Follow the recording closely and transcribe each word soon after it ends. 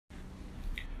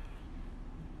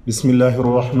بسم الله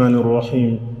الرحمن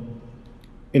الرحيم.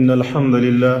 إن الحمد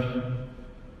لله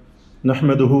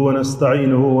نحمده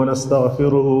ونستعينه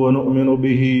ونستغفره ونؤمن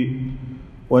به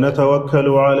ونتوكل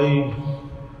عليه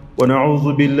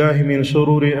ونعوذ بالله من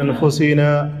شرور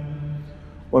أنفسنا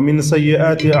ومن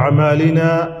سيئات أعمالنا.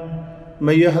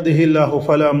 من يهده الله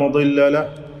فلا مضل له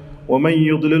ومن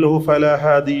يضلله فلا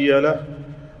هادي له،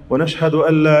 ونشهد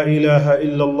أن لا إله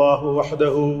إلا الله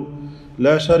وحده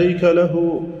لا شريك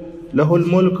له، له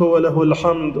الملك وله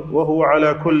الحمد وهو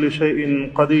على كل شيء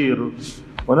قدير،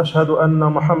 ونشهد أن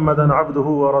محمدا عبده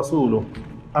ورسوله.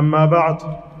 أما بعد،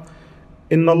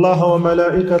 إن الله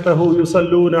وملائكته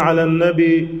يصلون على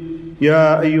النبي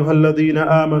يا أيها الذين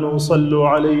آمنوا صلوا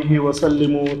عليه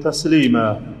وسلموا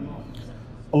تسليما.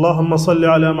 اللهم صل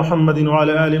على محمد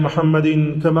وعلى آل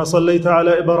محمد كما صليت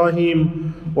على إبراهيم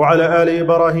وعلى آل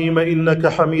إبراهيم إنك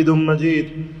حميد مجيد.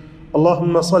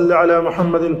 اللهم صل على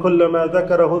محمد كلما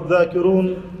ذكره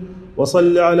الذاكرون،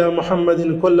 وصل على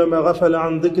محمد كلما غفل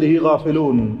عن ذكره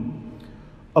غافلون.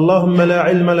 اللهم لا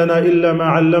علم لنا إلا ما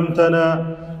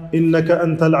علمتنا إنك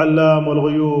أنت العلام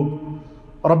الغيوب.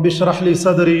 رب اشرح لي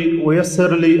صدري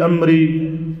ويسر لي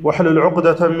أمري واحلل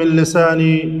عقدة من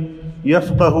لساني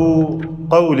يفقه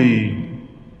قولي.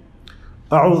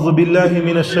 أعوذ بالله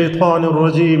من الشيطان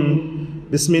الرجيم.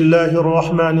 بسم الله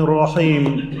الرحمن الرحيم.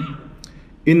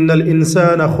 إن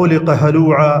الإنسان خلق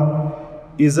هلوعا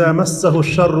إذا مسه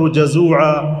الشر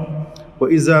جزوعا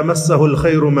وإذا مسه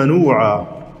الخير منوعا.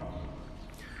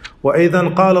 وأيضا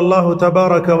قال الله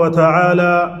تبارك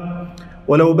وتعالى: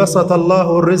 ولو بسط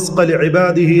الله الرزق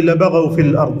لعباده لبغوا في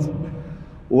الأرض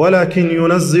ولكن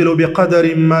ينزل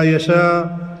بقدر ما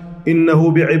يشاء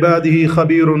إنه بعباده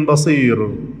خبير بصير.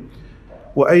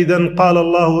 وأيضا قال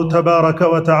الله تبارك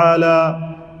وتعالى: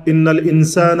 إن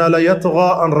الإنسان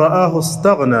ليطغى أن رآه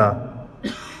استغنى.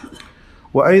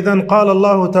 وأيضا قال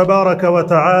الله تبارك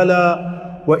وتعالى: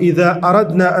 وإذا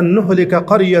أردنا أن نهلك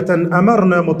قرية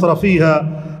أمرنا مترفيها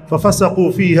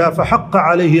ففسقوا فيها فحق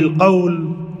عليه القول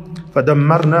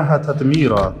فدمرناها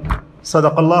تدميرا.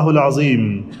 صدق الله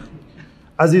العظيم.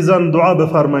 عزیزان، دعا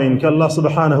بفرمایید که الله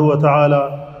سبحانه و تعالی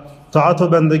طاعت و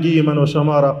بندگی من و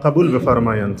شما را قبول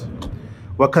بفرمایند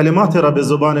و کلمات را به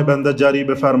زبان بنده جاری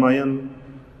بفرمایند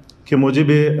که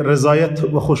موجب رضایت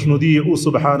و خوشنودی او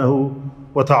سبحانه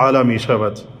و تعالی می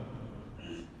شود.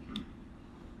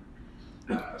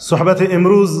 صحبت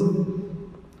امروز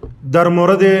در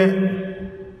مورد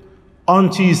آن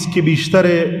چیز که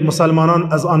بیشتر مسلمانان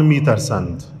از آن می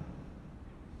ترسند: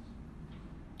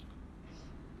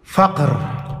 فقر.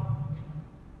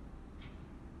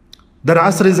 در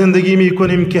عصر زندگی می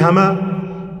کنیم که همه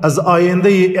از آینده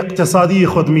اقتصادی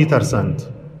خود می ترسند.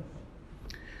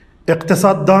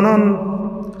 اقتصاددانان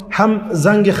هم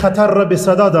زنگ خطر را به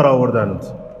صدا در آوردند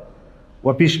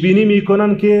و پیش بینی می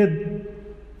کنند که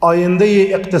آینده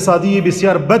اقتصادی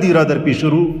بسیار بدی را در پیش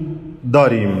رو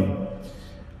داریم.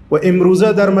 و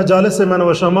امروزه در مجالس من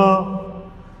و شما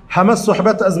همه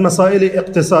صحبت از مسائل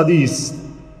اقتصادی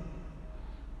است.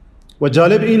 و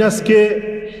جالب این است که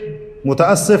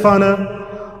متاسفانه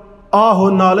آه و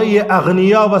ناله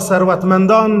اغنیا و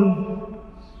ثروتمندان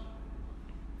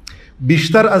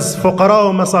بیشتر از فقرا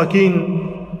و مساکین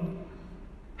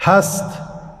هست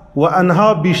و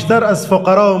آنها بیشتر از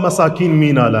فقرا و مساکین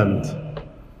می نالند.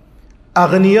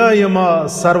 اغنیای ما،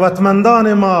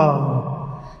 ثروتمندان ما،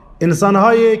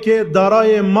 انسانهایی که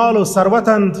دارای مال و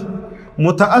ثروتند،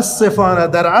 متاسفانه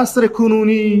در عصر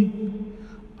کنونی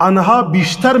آنها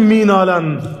بیشتر می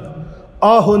نالند،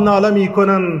 آه و ناله می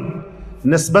کنند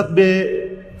نسبت به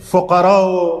فقرا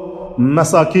و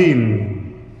مساکین.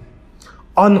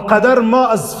 آنقدر ما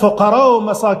از فقرا و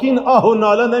مساکین آه و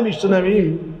ناله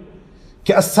نمیشنویم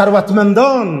که از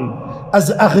ثروتمندان،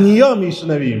 از اغنیا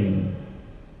میشنویم.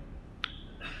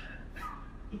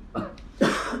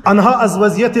 آنها از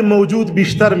وضعیت موجود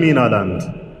بیشتر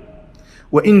مینالند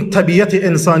و این طبیعت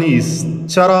انسانی است.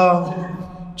 چرا؟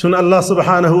 چون الله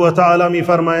سبحانه و تعالی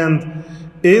میفرمایند: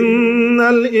 ان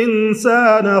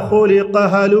الانسان خلق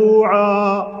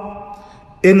هلوعا.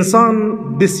 انسان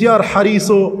بسیار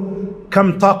حریص و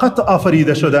کم طاقت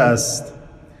آفریده شده است.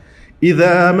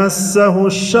 اذا مسه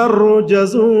الشر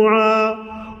جزوعا.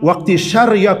 وقتی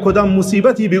شر یا کدام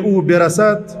مصیبتی به او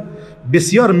برسد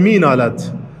بسیار مینالد.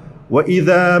 و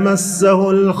اذا مسه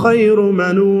الخیر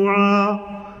منوعا.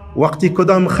 وقتی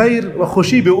کدام خیر و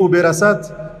خوشی به او برسد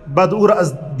بعد او را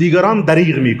از دیگران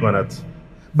دریغ می کند،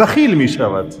 بخیل می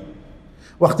شود.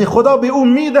 وقتی خدا به او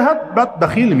می دهد بعد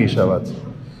بخیل می شود.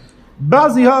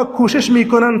 بعضی ها کوشش می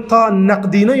کنند تا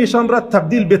نقدینهشان را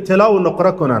تبدیل به طلا و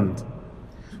نقره کنند.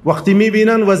 وقتی می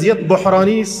بینند وضعیت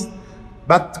بحرانی است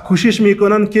بعد کوشش می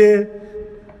کنند که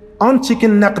آنچه که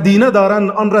نقدینه دارن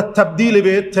آن را تبدیل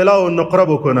به طلا و نقره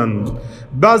بکنند.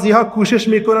 بعضی ها کوشش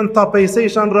میکنند تا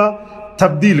پیسهشان را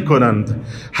تبدیل کنند.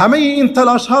 همه این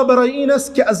تلاش ها برای این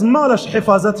است که از مالش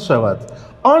حفاظت شود.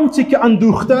 آنچه که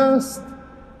اندوخته است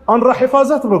آن را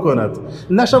حفاظت بکند،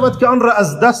 نشود که آن را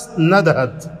از دست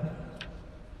ندهد.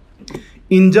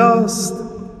 اینجاست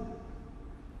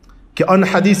که آن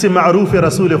حدیث معروف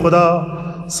رسول خدا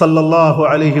صلی الله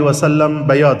علیه و سلم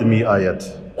به یاد می آید.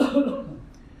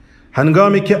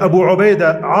 هنگامی که ابو عبیده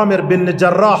عامر بن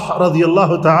جراح رضی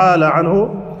الله تعالی عنه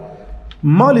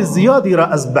مال زیادی را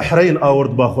از بحرین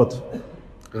آورد با خود،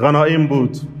 غنایم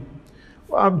بود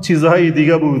و چیزهای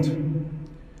دیگه بود،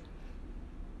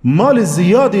 مال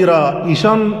زیادی را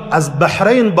ایشان از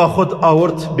بحرین با خود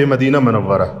آورد به مدینه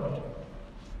منوره.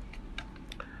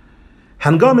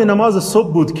 هنگام نماز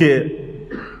صبح بود که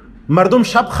مردم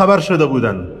شب خبر شده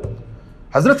بودند.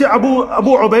 حضرت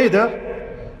ابو عبیده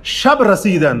شب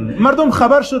رسیدن، مردم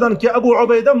خبر شدند که ابو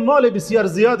عبیده مال بسیار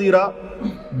زیادی را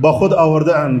با خود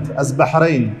آورده اند از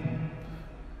بحرین.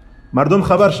 مردم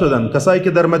خبر شدند، کسایی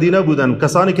که در مدینه بودند،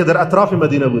 کسانی که در اطراف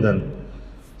مدینه بودند.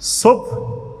 صبح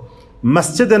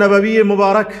مسجد نبوی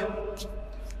مبارک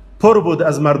پر بود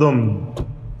از مردم،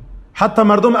 حتی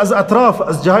مردم از اطراف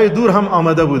از جاهای دور هم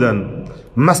آمده بودند.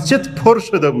 مسجد پر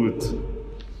شده بود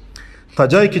تا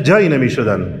جایی که جایی نمی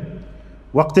شدن.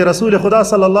 وقت رسول خدا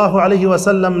صلی الله علیه و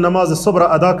سلم نماز صبح را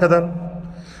ادا کردن،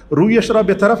 رویش را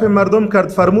به طرف مردم کرد،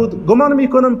 فرمود گمان می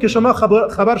کنم که شما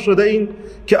خبر شده این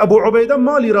که ابو عبیده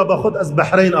مالی را با خود از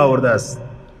بحرین آورده است.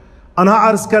 آنها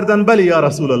عرض کردند بله یا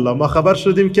رسول الله، ما خبر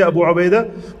شدیم که ابو عبیده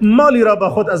مالی را با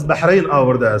خود از بحرین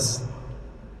آورده است.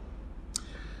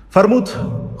 فرمود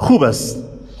خوب است،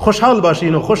 خوشحال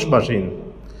باشین و خوش باشین،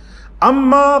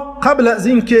 اما قبل از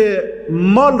این که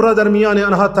مال را در میان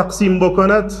آنها تقسیم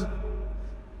بکند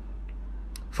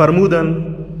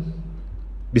فرمودن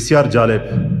بسیار جالب،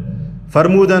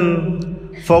 فرمودن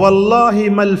فوالله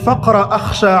ما الفقر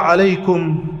اخشى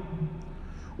عليكم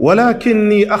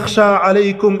ولكني اخشى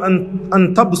عليكم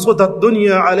ان تبسط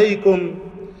الدنيا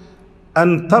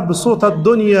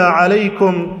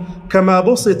عليكم كما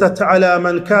بسطت على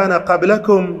من كان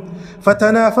قبلكم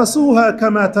فتنافسوها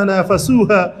كما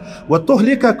تنافسوها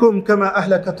وتهلككم كما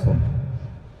اهلكتهم.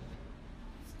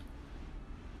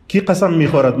 کی قسم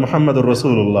میخورد؟ محمد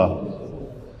رسول الله.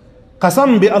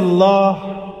 قسم به الله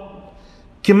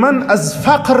که من از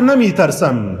فقر نمی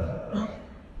ترسم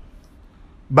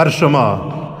بر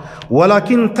شما،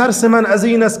 ولکن ترس من از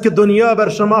این است که دنیا بر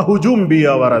شما هجوم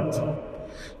بیاورد،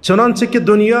 چنانچه که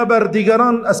دنیا بر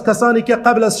دیگران از کسانی که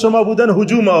قبل از شما بودن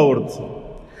هجوم آورد.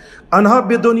 آنها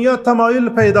به دنیا تمایل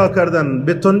پیدا کردن،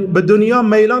 به دنیا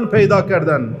میلان پیدا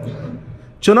کردن،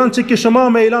 چنانچه که شما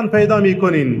میلان پیدا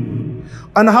میکنین.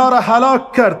 آنها را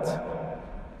هلاک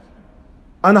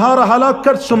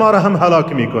کرد، شما را هم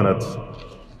هلاک میکند.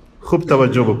 خوب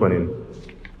توجه بکنین.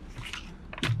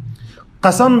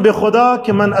 قسم به خدا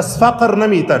که من از فقر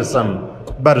نمی ترسم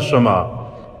بر شما.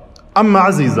 اما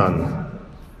عزیزان،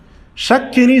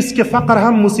 شکی نیست که فقر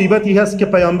هم مصیبتی هست که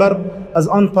پیامبر از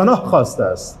آن پناه خواسته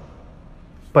است.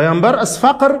 پیامبر از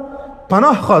فقر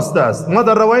پناه خواسته است. ما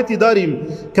در روایتی داریم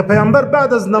که پیامبر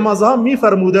بعد از نمازها می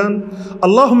فرمودند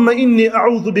اللهم انی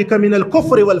اعوذ بک من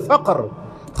الكفر والفقر،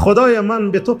 خدای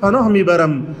من به تو پناه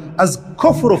میبرم از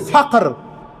کفر و فقر،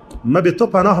 من به تو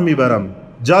پناه میبرم.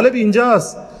 جالب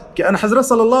اینجاست که ان حضرت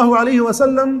صلی الله علیه و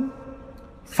سلم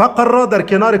فقر را در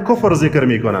کنار کفر ذکر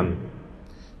میکنن.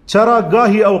 چرا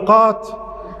گاهی اوقات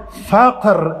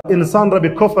فقر انسان را به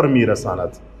کفر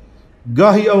میرساند،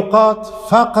 گاهی اوقات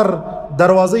فقر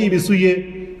دروازه‌ای به سوی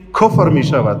کفر می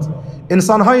شود.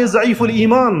 انسانهای ضعیف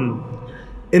الایمان،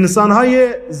 انسانهای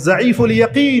ضعیف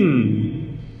الیقین،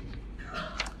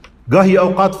 گاهی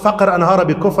اوقات فقر آنها را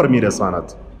به کفر می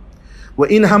رساند. و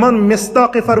این همان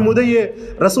مصداق فرموده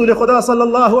رسول خدا صلی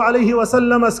الله علیه و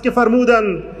سلم است که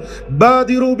فرمودند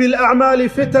بادروا بالاعمال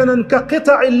فتنا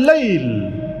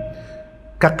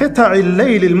كقطع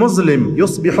الليل المظلم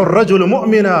يصبح الرجل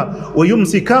مؤمنا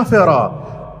ويمسي كافرا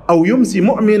أو يمسي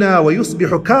مؤمنا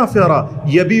ويصبح كافرا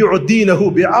يبيع دينه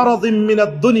بعرض من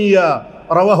الدنيا.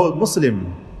 رواه مسلم.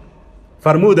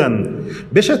 فرمودن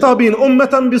بشتابین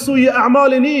امتا بسوی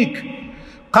اعمال نیک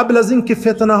قبل از اینکه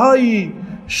فتنه‌های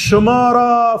شما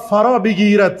را فرا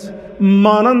بگیرد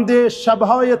مانند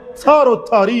شبهای تار و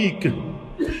تاریک.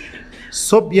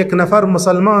 صبح یک نفر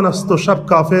مسلمان است و شب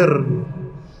کافر،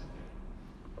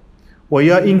 و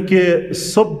یا اینکه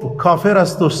صبح کافر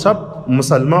است و شب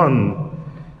مسلمان.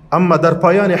 اما در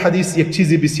پایان حدیث یک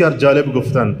چیزی بسیار جالب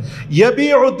گفتن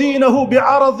یبیع دینه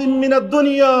بعرض من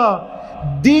الدنیا،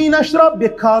 دینش را به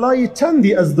کالای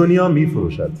چندی از دنیا می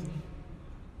فروشد.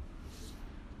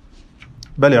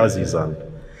 بله عزیزان،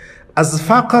 از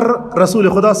فقر رسول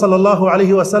خدا صلی الله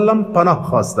علیه و سلم پناه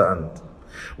خواستند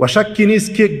و شکی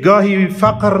نیست که گاهی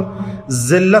فقر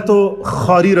ذلت و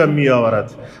خاری را می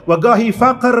آورد و گاهی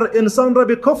فقر انسان را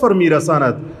به کفر می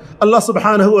رساند. الله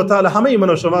سبحانه و تعالی همه من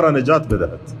و شما را نجات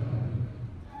بدهد.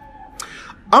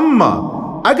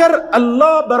 اما اگر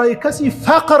الله برای کسی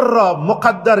فقر را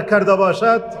مقدر کرده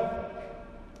باشد،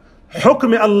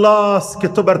 حکم الله است که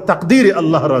تو بر تقدیر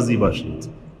الله راضی باشید.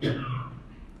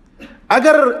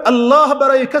 اگر الله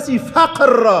برای کسی فقر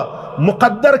را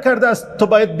مقدر کرده است، تو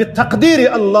باید به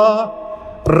تقدیر الله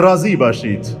راضی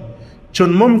باشید، چون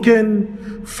ممکن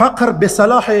فقر به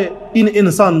صلاح این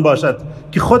انسان باشد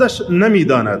که خودش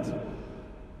نمیداند.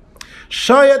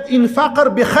 شاید این فقر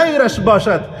به خیرش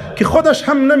باشد که خودش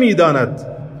هم نمیداند.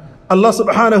 الله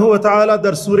سبحانه و تعالی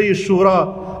در سوره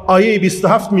شورا آیه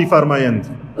 27 میفرمایند: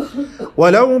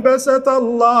 ولو بسط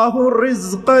الله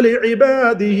الرزق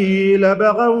لعباده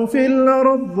لبغوا في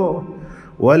الأرض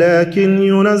ولكن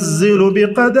ينزل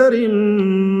بقدر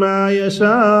ما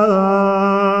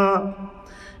يشاء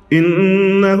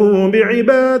إنه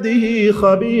بعباده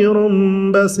خبير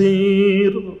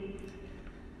بصير.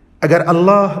 اگر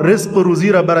الله رزق و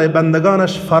روزی را برای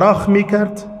بندگانش فراخ می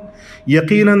کرد،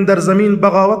 یقینا در زمین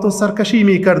بغاوت و سرکشی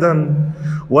می کردن،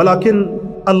 ولکن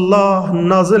الله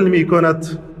نازل می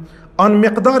کند آن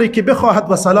مقداری که بخواهد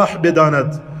و صلاح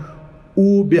بداند.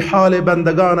 او به حال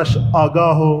بندگانش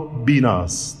آگاه و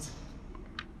بیناست.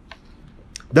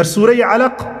 در سوره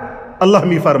علق الله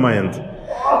می فرمایند: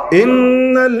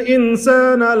 ان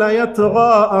الانسان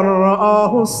لیطغى ان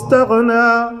رآه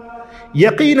استغنى.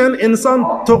 یقینا انسان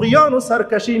طغیان و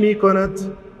سرکشی می کند.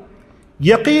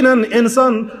 یقینا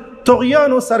انسان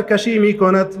طغیان و سرکشی می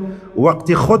کند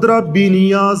وقتی خود را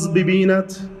بی‌نیاز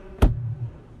ببیند.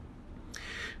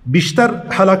 بیشتر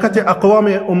هلاکت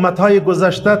اقوام امتهای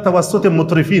گذشته توسط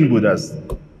مترفین بوده است،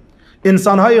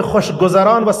 انسانهای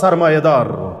خوشگذران و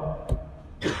سرمایه‌دار.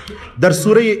 در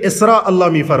سوره اسراء الله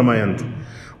می فرمایند: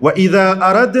 وَإِذَا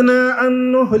أَرَدْنَا أَن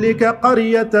نُهْلِكَ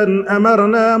قَرْيَةً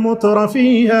أَمَرْنَا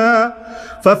مُتْرَفِيهَا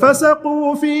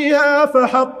فَفَسَقُوا فِيهَا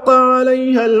فَحَقَّ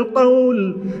عَلَيْهَا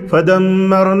الْقَوْلُ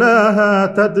فَدَمَّرْنَاهَا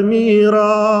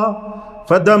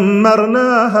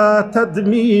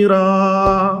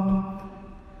تَدْمِيرًا.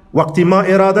 وقتی ما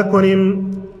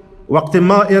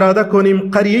اراده کنیم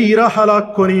قریه‌ای را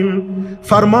هلاک کنیم،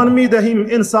 فرمان می دهیم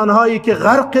انسانهایی که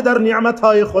غرق در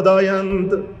نعمتهای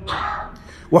خدایند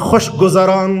و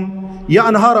خوشگذران، یا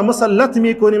آنها را مسلط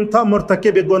می کنیم تا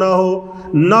مرتکب گناه و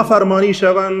نافرمانی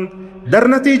شوند. در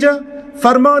نتیجه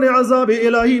فرمان عذاب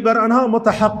الهی بر آنها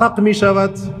متحقق می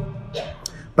شود.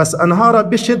 پس آنها را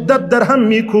به شدت در هم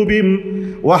می کوبیم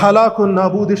و هلاک و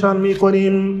نابودشان می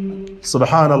کنیم.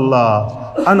 سبحان الله،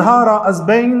 آنها را از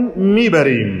بین می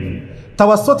بریم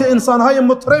توسط انسانهای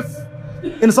مترف،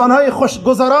 انسانهای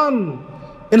خوشگذران،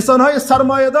 انسانهای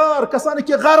سرمایه‌دار، کسانی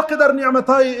که غرق در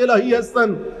نعمتهای الهی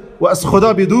هستند و از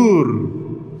خدا بدور.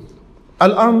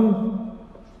 الان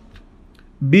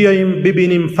بیاییم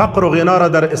ببینیم فقر و غنا را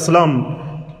در اسلام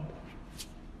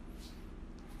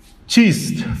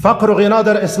چیست؟ فقر و غنا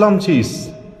در اسلام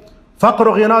چیست؟ فقر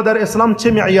و غنا در اسلام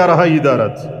چه معیارهایی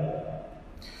دارد؟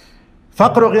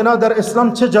 فقر و غنا در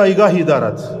اسلام چه جایگاهی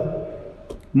دارد؟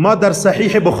 ما در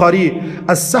صحیح بخاری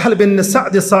از سهل بن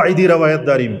سعد ساعدی روایت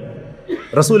داریم.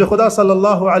 رسول خدا صلی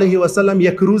الله علیه و سلم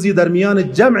یک روزی در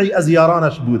میان جمعی از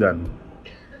یارانش بودند.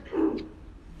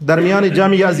 در میان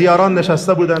جمعی از یاران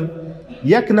نشسته بودند.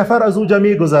 یک نفر از او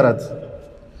جمعی گذرد.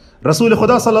 رسول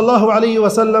خدا صلی الله علیه و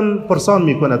سلم پرسان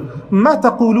می کند: ما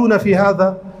تقولون فی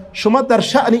هذا؟ شما در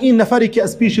شأن این نفری که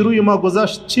از پیش روی ما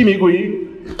گذشت چی میگویی؟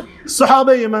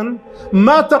 صحابه من،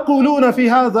 ما تقولون فی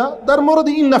هذا؟ در مورد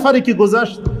این نفری که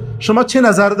گذشت شما چه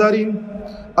نظر دارین؟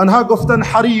 آنها گفتن: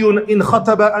 حری ان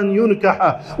خطب ان ینکح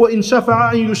و ان شفع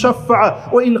ان یشفع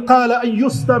و ان قال ان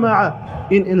یستمع.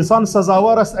 این انسان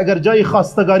سزاوار است اگر جای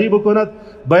خواستگاری بکند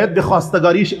باید به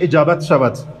خواستگاریش اجابت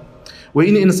شود، و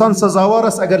این انسان سزاوار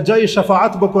است اگر جای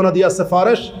شفاعت بکند یا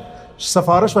سفارش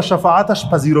و شفاعتش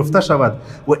پذیرفته شود،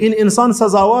 و این انسان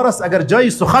سزاوار است اگر جای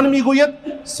سخن میگوید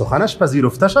سخنش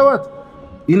پذیرفته شود.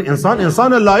 این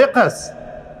انسان لایق است.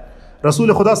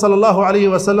 رسول خدا صلی الله علیه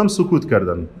و سلم سکوت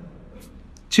کردند،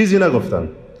 چیزی نگفتند.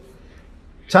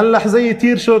 چند لحظه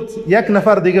تیر شد، یک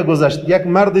نفر دیگه گذشت، یک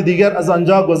مرد دیگر از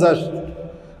آنجا گذشت.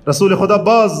 رسول خدا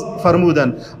باز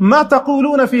فرمودند: ما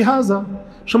تقولون فی هذا؟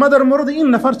 شما در مورد این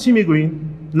نفر چی میگویین؟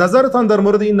 نظرتان در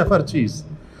مورد این نفر چیست؟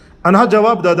 آنها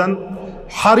جواب دادند: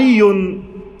 حری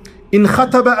ان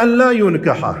خطب ان لا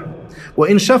ینکح و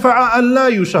ان شفع ان لا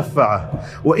یشفع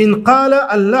و ان قال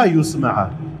ان لا یسمع.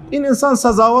 این انسان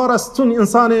سزاوار است، چون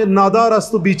انسان نادار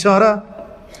است و بیچاره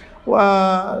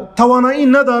و توانایی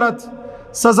ندارد،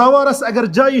 سزاوار است اگر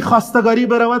جای خواستگاری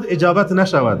برود اجابت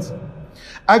نشود،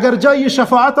 اگر جای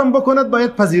شفاعت هم بکند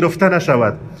باید پذیرفته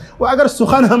نشود و اگر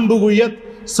سخن هم بگوید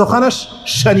سخنش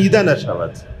شنیده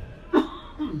نشود.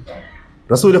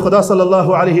 رسول خدا صلی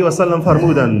الله علیه و سلم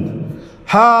فرمودند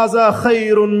هذا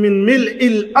خیر من ملء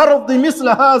الارض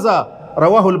مثل هذا،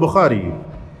 رواه البخاری.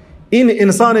 این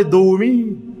انسان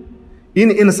دومی،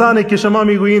 این انسانی که شما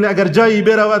میگویین اگر جایی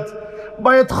برود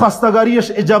باید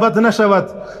خواستگاریش اجابت نشود،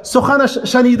 سخنش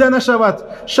شنیده نشود،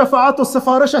 شفاعت و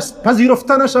سفارش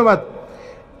پذیرفته نشود،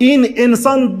 این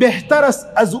انسان بهتر است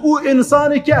از او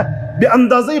انسانی که به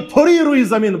اندازه پری روی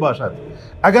زمین باشد.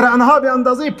 اگر آنها به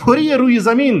اندازه پری روی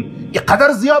زمین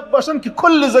اینقدر زیاد باشند که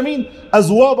کل زمین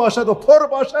از وا باشد و پر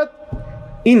باشد،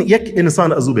 این یک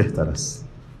انسان از او بهتر است.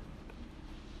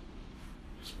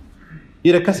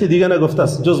 این کسی دیگه نگفته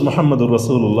است جز محمد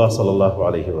رسول الله صلی الله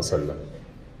علیه و سلم.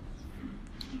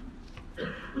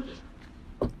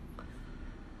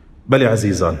 بله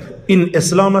عزیزان، این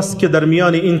اسلام است که در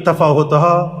میان این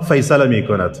تفاوتها فیصله می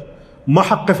کند. ما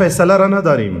حق فیصله را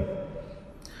نداریم،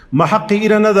 ما حق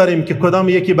این را نداریم که کدام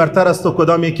یکی برتر است و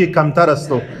کدام یکی کمتر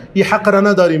است و این حق را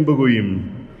نداریم بگوییم.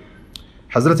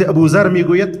 حضرت ابوذر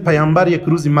میگوید پیامبر یک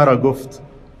روزی مرا گفت،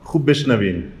 خوب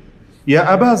بشنوین، یا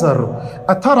اباذر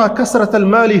اترى کثرت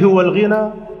المال هو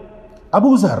الغنى؟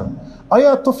 ابوذر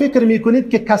آیا تو فکر میکنید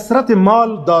که کثرت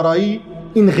مال دارایی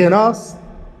این غناست؟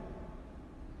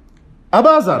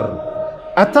 اباذر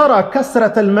اترى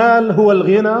کثرت المال هو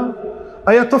الغنى؟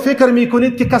 آیا تو فکر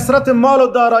میکنید که کثرت مال و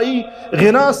دارایی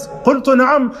غناست؟ قلت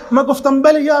نعم، ما گفتم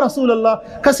بله یا رسول الله،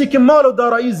 کسی که مال و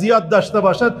دارایی زیاد داشته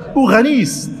باشد او غنی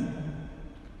است.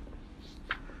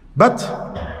 بعد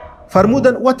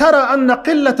فرمودن و ترى ان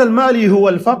قلة المال هو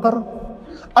الفقر؟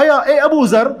 آیا ای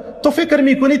ابوذر تو فکر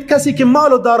میکنید کسی که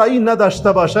مال و دارایی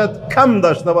نداشته باشد، کم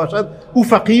داشته باشد، او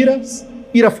فقیر است؟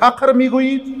 این فقر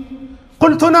میگویید؟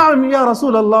 قلت نعم یا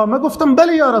رسول الله، ما گفتم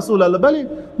بله یا رسول الله، بله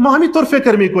ما همینطور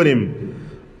فکر میکنیم.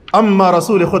 اما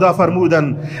رسول خدا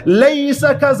فرمودن لیس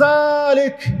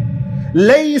کذالک،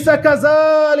 لیس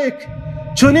کذالک،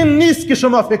 چنین نیست که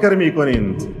شما فکر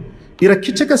میکنید. ایرا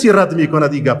چه کسی رد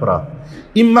میکند این گپ را؟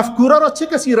 این مفکوره را چه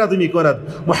کسی رد میکند؟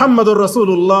 محمد رسول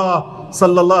الله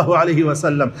صلی الله علیه و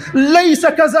سلم لیس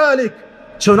کذالک،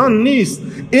 چنان نیست.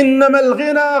 انما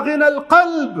الغنا غنا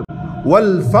القلب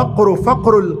والفقر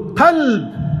فقر القلب،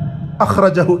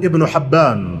 اخرجه ابن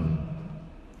حبان.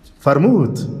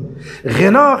 فرمود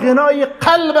غنا غنای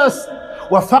قلب است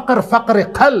و فقر فقر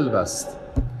قلب است.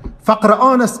 فقر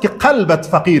آن است که قلبت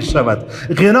فقیر شود،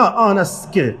 غنا آن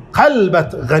است که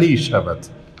قلبت غنی شود.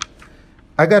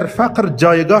 اگر فقر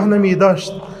جایگاه نمی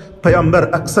داشت پیامبر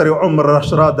اکثر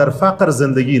عمرش را در فقر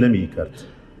زندگی نمی کرد.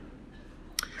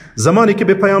 زمانی که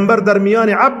به پیامبر در میان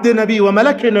عبد نبی و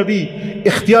ملک نبی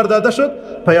اختیار داده شد،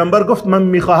 پیامبر گفت من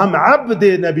میخواهم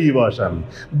عبد نبی باشم،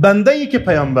 بنده ای که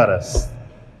پیامبر است.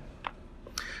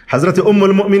 حضرت ام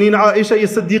المؤمنین عائشه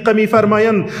صدیقه می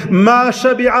فرمایند ما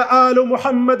شبع آل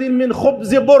محمد من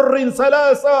خبز بر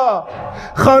ثلاثا،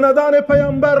 خاندان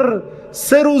پیامبر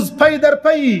 3 روز پی در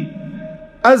پی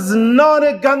از نان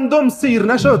گندم سیر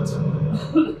نشد.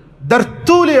 در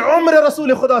طول عمر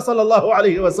رسول خدا صلی الله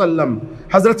علیه و سلم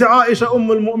حضرت عائشه ام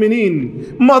المؤمنین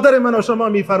مادر من و شما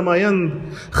می فرمایند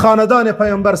خاندان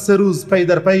پیامبر 3 روز پی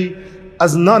در پی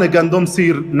از نان گندم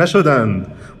سیر نشدند.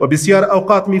 و بسیار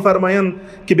اوقات می فرمایند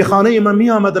که به خانه من می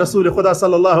آمد رسول خدا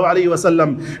صلی الله علیه و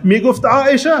سلم می گفت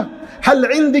عائشه هل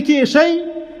عندك شیء؟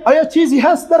 آیا چیزی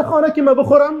هست در خانه که من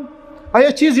بخورم؟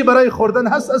 آیا چیزی برای خوردن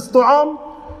هست از طعام؟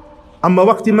 اما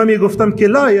وقتی من می گفتم که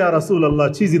لا یا رسول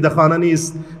الله چیزی در خانه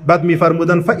نیست، بعد می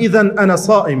فرمودن فاذا انا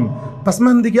صائم، پس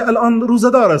من دیگه الان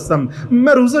روزدار هستم،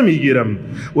 من روزه می گیرم.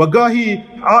 و گاهی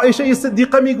عائشه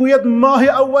صدیقه می گوید ماه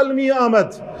اول می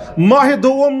آمد، ماه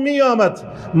دوم می آمد،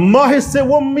 ماه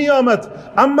سوم می آمد،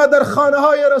 اما در خانه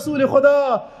های رسول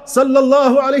خدا صلی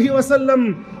الله علیه و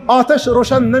سلم آتش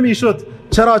روشن نمی شد.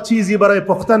 چرا؟ چیزی برای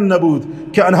پختن نبود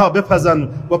که آنها بپزن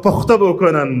و پخته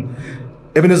بکنن.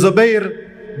 ابن زبیر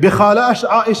به خاله‌اش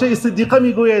عائشه صدیقه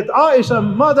میگوید عائشه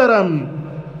مادرم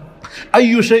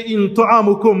ای شیء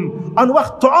طعامکم، آن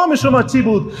وقت طعام شما چی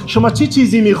بود؟ شما چی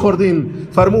چیزی میخوردین؟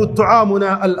 فرمود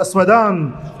طعامنا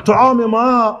الاسودان، طعام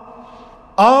ما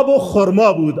آب و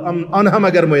خرما بود، آن هم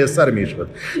اگر میسر میشد.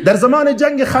 در زمان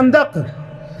جنگ خندق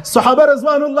صحابه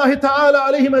رضوان الله تعالی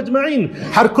علیهم اجمعین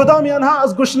هر کدامی آنها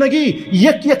از گشنگی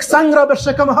یک سنگ را به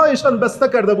شکمهایشان بسته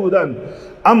کرده بودند.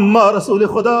 اما رسول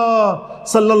خدا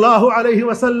صلی الله علیه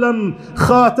و سلم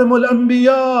خاتم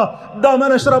الانبیا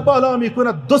دامنش را بالا می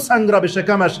کند، 2 سنگ را به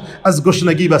شکمش از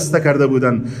گشنگی بسته کرده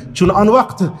بودند. چون آن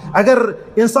وقت اگر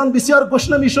انسان بسیار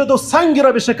گشنه می شد و سنگ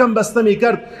را به شکم بسته می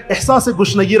کرد، احساس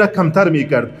گشنگی را کمتر می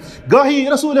کرد. گاهی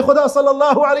رسول خدا صلی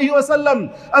الله علیه و سلم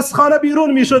از خانه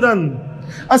بیرون می شدند،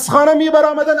 از خانه می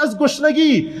برآمدند، از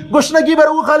گشنگی بر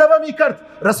او غلبه می کرد.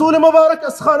 رسول مبارک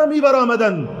از خانه می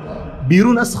برآمدند،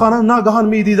 بیرون از خانه ناگهان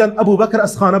می دیدند ابوبکر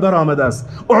از خانه برآمده است،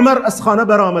 عمر از خانه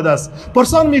برآمده است.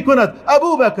 پرسان می کند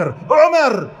ابوبکر،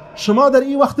 عمر، شما در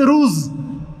این وقت روز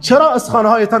چرا از خانه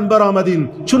هایتان برآمدین؟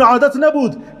 چون عادت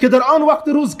نبود که در آن وقت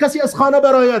روز کسی از خانه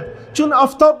برآید، چون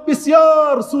آفتاب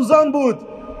بسیار سوزان بود.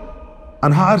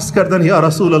 آنها عرض کردند یا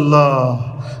رسول الله،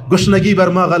 گشنگی بر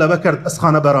ما غلبه کرد، از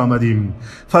خانه برآمدیم.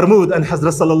 فرمود ان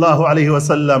حضرت صلی الله علیه و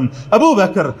سلم،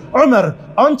 ابوبکر، عمر،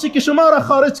 آنچه که شما را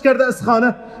خارج کرده از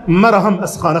خانه، مرا هم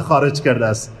از خانه خارج کرده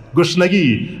است.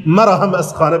 گشنگی مرا هم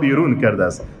از خانه بیرون کرده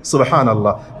است. سبحان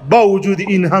الله. با وجود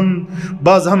این هم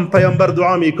باز هم پیامبر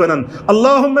دعا میکنن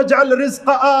اللهم اجعل رزق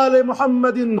آل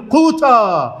محمد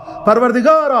قوتا،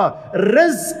 پروردگارا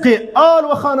رزق آل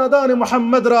و خاندان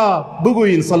محمد را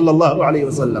بگوین صلی الله علیه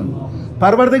و سلم،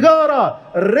 پروردگارا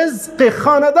رزق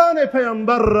خاندان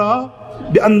پیامبر را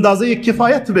به اندازه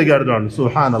کفایت بگردان.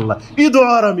 سبحان الله. این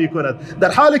دعا را میکند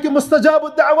در حالی که مستجاب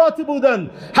الدعوات بودند،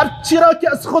 هر چی را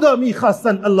که از خدا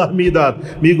میخواستند الله میداد.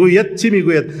 میگوید چی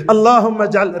میگوید؟ اللهم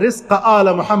اجعل رزق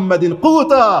آل محمد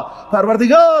قوتا،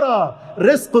 پروردگارا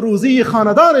رزق روزی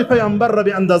خاندان پیامبر را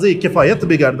به اندازه کفایت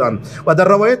بگردان. و در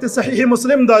روایت صحیح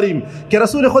مسلم داریم که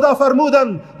رسول خدا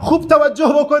فرمودند، خوب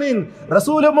توجه بکنین،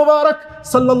 رسول مبارک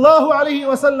صلی الله علیه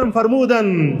و سلم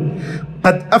فرمودند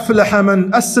قد افلح من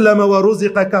اسلم و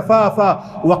رزق کفافا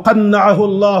و قنعه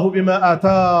الله بما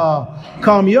آتاه.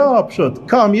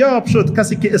 کامیاب شد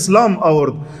کسی که اسلام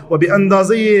آورد و به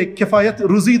اندازه کفایت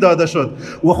روزی داده شد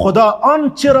و خدا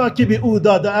آنچه را که به او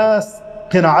داده است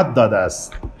قناعت داده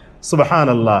است. سبحان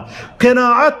الله.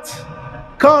 قناعت.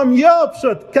 کامیاب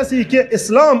شد کسی که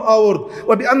اسلام آورد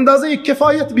و به اندازه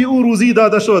کفایت به او روزی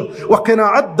داده شد و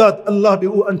قناعت داد الله به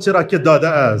او آنچه را که داده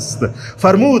است.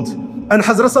 فرمود ان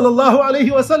حضرت صلی الله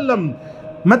علیه و سلم،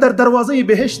 من در دروازه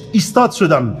بهشت ایستاد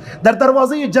شدم، در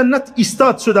دروازه جنت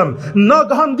ایستاد شدم،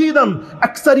 ناگهان دیدم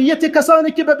اکثریت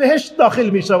کسانی که به بهشت داخل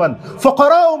می شوند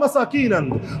فقرا و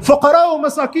مساکینند. فقرا و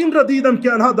مساکین را دیدم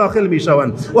که آنها داخل می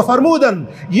شوند و فرمودند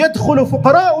يدخل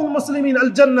فقراء المسلمین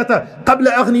الجنة قبل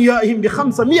اغنیائهم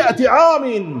ب500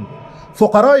 عام.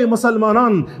 فقرای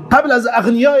مسلمانان قبل از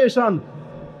اغنیایشان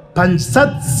 500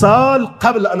 سال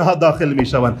قبل آنها داخل می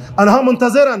شوند. آنها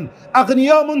منتظرن،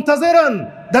 اغنیا منتظرن،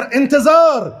 در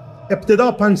انتظار.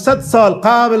 ابتدا 500 سال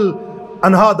قبل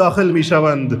آنها داخل می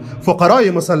شوند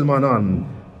فقرای مسلمانان.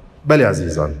 بله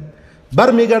عزیزان،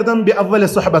 برمیگردم به اول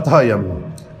صحبت هایم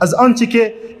از آنچه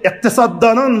که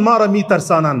اقتصاددانان ما را می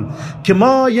ترسانند که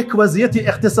ما یک وضعیت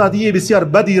اقتصادی بسیار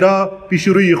بدی را پیش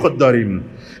روی خود داریم.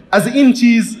 از این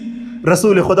چیز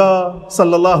رسول خدا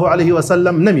صلی الله علیه و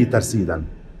سلم نمی ترسیدند.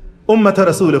 امت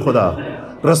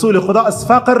رسول خدا از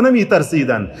فقر نمی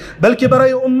ترسیدن، بلکه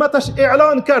برای امتش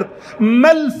اعلان کرد ما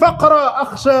الفقر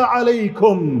اخشى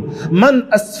علیکم، من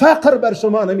از فقر بر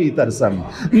شما نمی ترسم،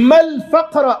 ما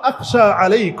الفقر اخشى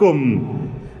علیکم،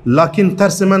 لکن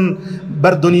ترس من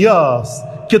بر دنیاست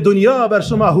که دنیا بر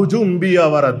شما هجوم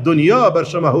بیاورد، دنیا بر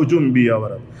شما هجوم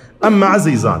بیاورد. اما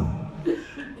عزیزان،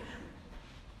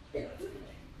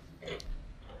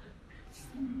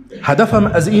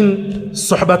 هدفم از این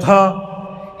صحبت ها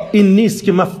این نیست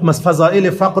که فضائل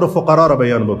فقر و فقرا را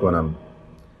بیان بکنم.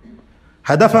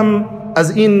 هدفم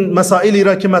از این مسائلی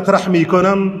را که مطرح می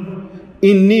کنم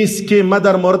این نیست که من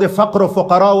در مورد فقر و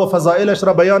فقرا و فضائلش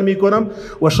را بیان می کنم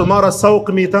و شما را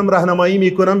سوق میتم، راهنمایی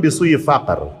می کنم به سوی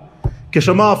فقر، که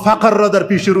شما فقر را در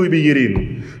پیش روی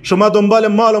بگیرین، شما دنبال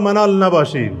مال و منال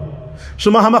نباشین،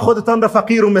 شما همه خودتان را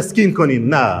فقیر و مسکین کنین.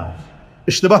 نه،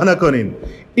 اشتباه نکنین،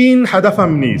 این هدفم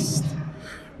نیست.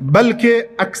 بلکه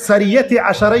اکثریت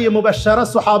عشره مبشره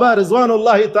صحابه رضوان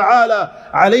الله تعالی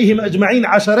علیهم اجمعین،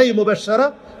 عشره مبشره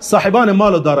صاحبان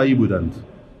مال و دارایی بودند.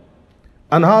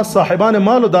 آنها صاحبان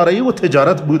مال و دارایی و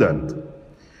تجارت بودند.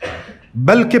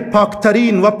 بلکه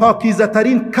پاکترین و پاکیزه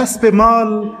ترین کسب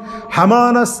مال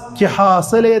همان است که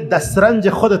حاصل دسترنج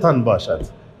خودتان باشد.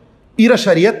 این را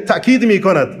شریعت تأکید می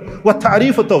کند و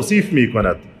تعریف و توصیف می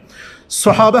کند.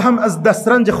 صحابه هم از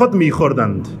دسترنج خود می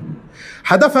خوردند.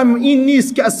 هدفم این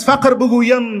نیست که از فقر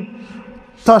بگویم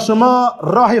تا شما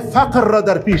راه فقر را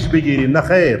در پیش بگیرید، نه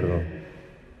خیر،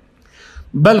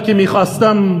 بلکه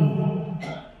میخواستم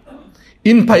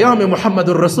این پیام محمد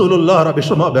رسول الله را به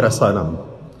شما برسانم.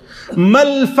 ما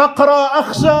الفقر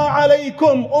اخشى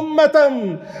علیکم امتا،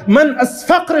 من از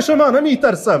فقر شما نمی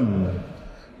ترسم،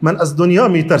 من از دنیا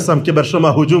می ترسم که بر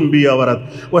شما هجوم بیاورد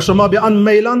و شما به آن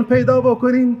میلان پیدا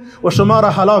بکنین و شما را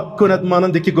هلاک کند،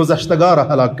 مانند که گذشتگان را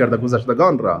هلاک کرده،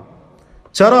 گذشتگان را.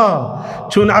 چرا؟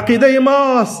 چون عقیده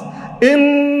ماست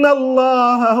ان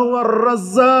الله هو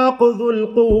الرزاق ذو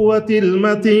القوة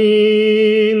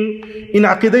المتین. این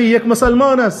عقیده یک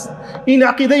مسلمان است، این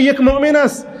عقیده یک مؤمن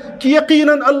است که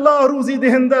یقینا الله روزی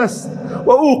دهنده است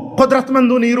و او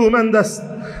قدرتمند و نیرومند است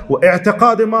و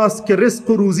اعتقاد ماست که رزق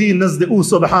و روزی نزد او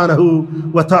سبحانه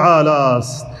و تعالی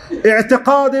است.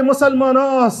 اعتقاد مسلمان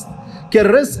است که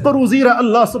رزق و روزی را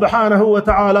الله سبحانه و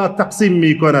تعالی تقسیم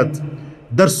می کند.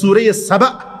 در سوره سبع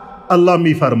الله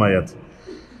می فرماید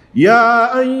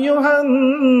یا ایها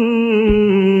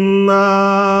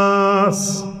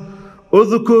الناس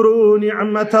اذكروا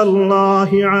نعمة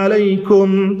الله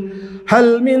عليكم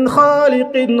هل من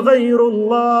خالق غير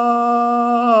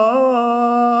الله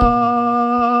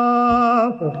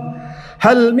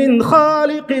هل من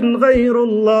خالق غير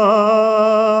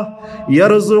الله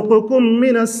يرزقكم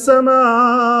من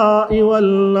السماء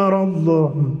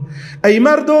والأرض. ای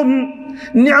مردم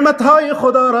نعمتهای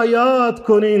خدا را یاد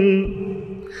کنین.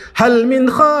 هل من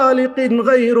خالق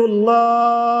غیر الله،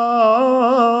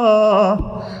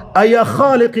 ایا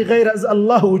خالق غیر از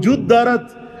الله وجود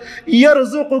دارد؟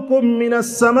 یرزقکم من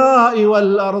السماء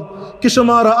والارض، که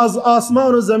شما را از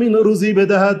آسمان و زمین روزی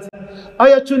بدهد.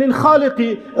 آیا چنین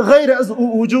خالقی غیر از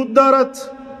او وجود دارد؟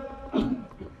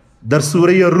 در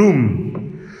سوره روم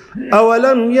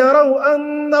اولم يروا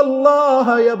ان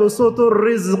الله يبسط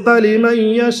الرزق لمن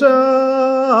يشاء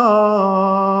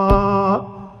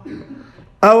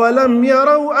اولم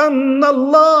يروا ان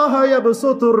الله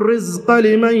يبسط الرزق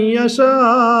لمن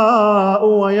يشاء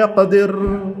ويقدر.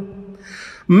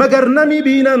 مگر نمی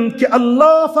بینند که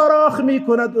الله فراخ می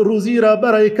کند روزی را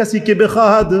برای کسی که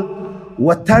بخواهد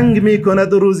و تنگ می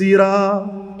کند روزی را.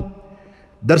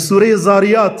 در سوره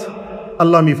زاریات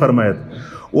الله می فرماید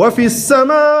وفي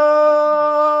السماء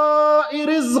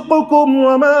رزقكم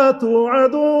وما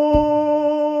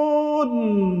توعدون.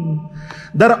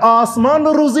 در آسمان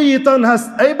روزیتان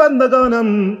هست ای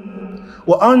بندگانم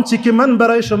و آنچه که من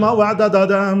برای شما وعده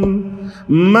دادم.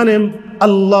 من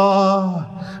الله،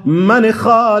 من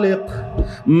خالق،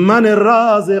 من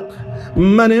رازق،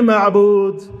 من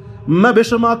معبود. ما به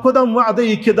شما کدام وعده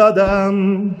ای که دادم؟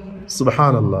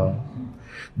 سبحان الله.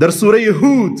 در سوره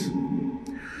هود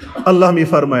الله می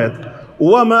فرماید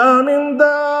وما من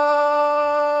دابة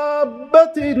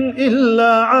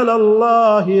الا على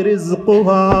الله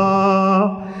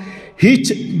رزقها.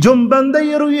 هیچ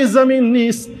جنبنده روی زمین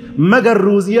نیست مگر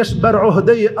روزیش بر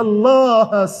عهده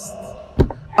الله است.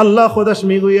 الله خودش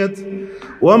میگوید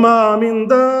وما من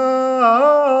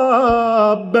دابة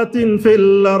في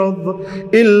الارض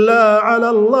الا على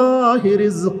الله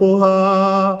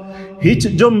رزقها. هیچ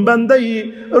جنبنده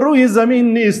روی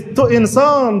زمین نیست. تو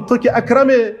انسان، تو که اکرم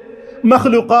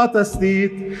مخلوقات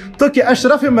هستید، تو که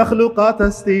اشرف مخلوقات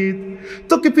هستید،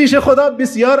 تو که پیش خدا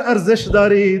بسیار ارزش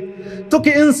دارید، تو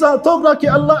که انسان، تو را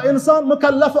که الله انسان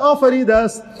مکلف آفریده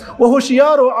است و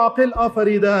هوشیار و عاقل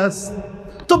آفریده است،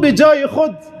 تو به جای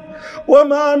خود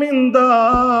وما من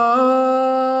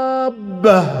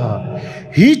دابه،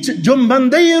 هیچ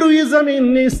جنبنده روی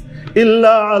زمین نیست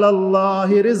الا علی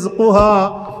الله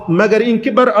رزقها، مگر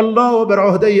اینکه بر الله و بر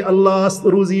عهده الله است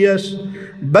روزیش.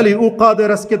 بلی او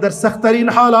قادر است که در سخت‌ترین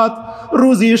حالات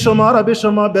روزی شما را به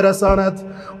شما برساند.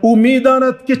 او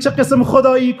میداند که چه قسم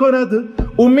خدایی کند،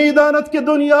 او میداند که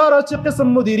دنیا را چه قسم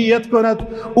مدیریت کند،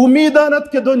 او میداند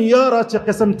که دنیا را چه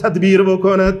قسم تدبیر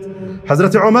بکند.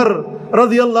 حضرت عمر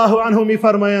رضی الله عنه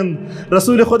میفرمایند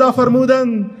رسول خدا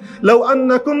فرمودند لو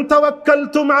انکم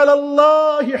توکلتم علی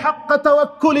الله حق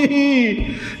توکله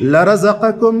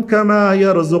لرزقکم کما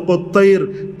یرزق الطیر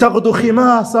تغدو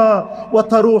خماسا و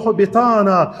تروح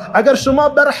بطانا. اگر شما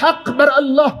بر حق بر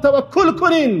الله توکل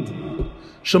کنید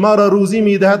شما را روزی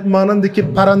میدهد مانند که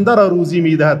پرنده را روزی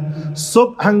میدهد.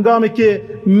 صبح هنگامی که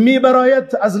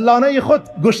میبراید از لانه خود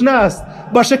گشنه است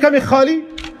با شکم خالی،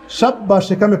 شب با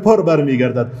شکم پر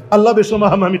برمیگردد. الله به شما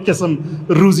هم همین قسم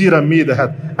روزی را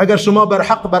میدهد اگر شما بر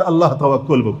حق بر الله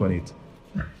توکل بکنید.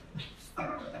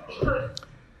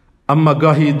 اما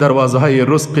گاهی دروازه های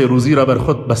رزق روزی را بر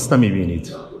خود بسته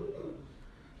میبینید.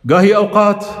 گاهی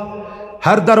اوقات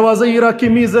هر دروازه ای را که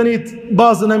میزنید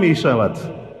باز نمیشود.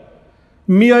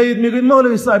 میایید میگوید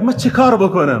مولوی صاحب من چه کار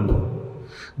بکنم؟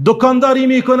 دکانداری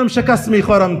میکنم شکست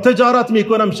میخورم، تجارت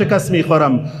میکنم شکست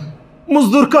میخورم،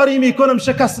 مزدورکاری میکنم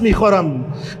شکست میخورم،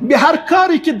 به هر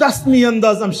کاری که دست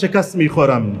میاندازم شکست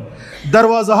میخورم.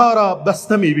 دروازه ها را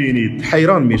بسته میبینید،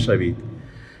 حیران میشوید.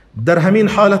 در همین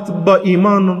حالت با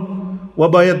ایمان و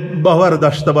باید باور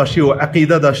داشته باشید و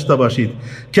عقیده داشته باشید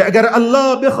که اگر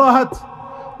الله بخواهد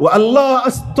و الله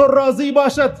از تو راضی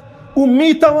باشد او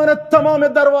میتواند تمام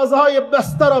دروازه های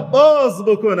بسته را باز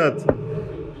بکند.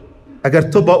 اگر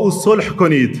تو با او صلح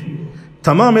کنید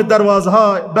تمام دروازه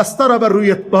ها بسته را بر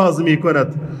رویت باز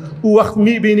میکند. او وقت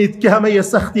میبینید که همه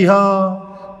سختی ها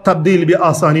تبدیل به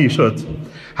آسانی شد.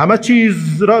 همه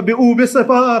چیز را به او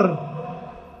بسپار.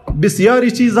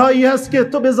 بسیاری چیزهایی هست که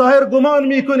تو به ظاهر گمان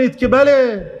میکنید که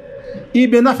بله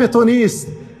این به نفع تو نیست،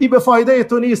 این به فایده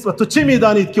تو نیست و تو چه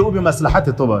میدانید که او به مصلحت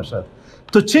تو باشد؟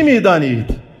 تو چه میدانید؟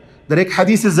 در یک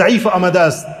حدیث ضعیف آمده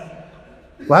است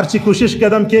و هرچی کوشش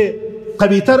کردم که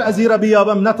قویتر از این را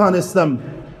بیابم نتانستم.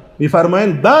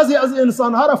 میفرمایند بعضی از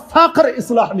انسانها را فقر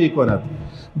اصلاح میکند،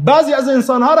 بعضی از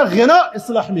انسانها را غنا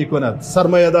اصلاح میکند،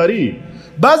 سرمایه‌داری.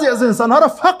 بعضی از انسانها را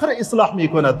فقر اصلاح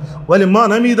میکند، ولی ما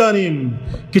نمیدانیم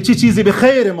که چی چیزی به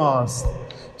خیر ماست،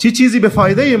 چی چیزی به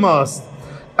فایده ماست.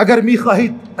 اگر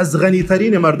میخواهید از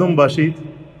غنیترین مردم باشید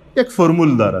یک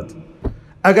فرمول دارد.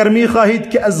 اگر میخواهید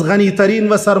که از غنیترین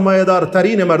و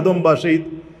سرمایه‌دارترین مردم باشید،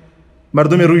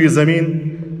 مردم روی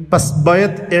زمین، پس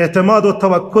باید اعتماد و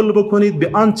توکل بکنید به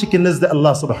آنچه که نزد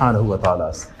الله سبحانه و تعالی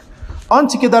است،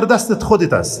 آنچه که در دست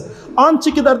خودت است،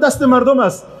 آنچه که در دست مردم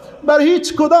است. بر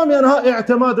هیچ کدام اینها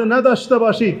اعتماد نداشته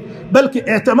باشید، بلکه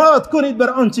اعتماد کنید بر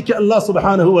آنچه که الله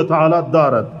سبحانه و تعالی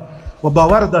دارد و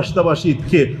باور داشته باشید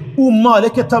که او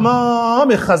مالک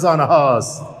تمام خزانه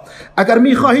هاست. اگر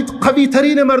میخواهید قوی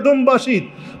ترین مردم باشید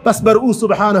پس بر او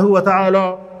سبحانه و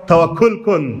تعالی توکل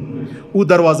کن، او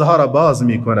دروازه ها را باز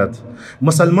می کند.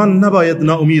 مسلمان نباید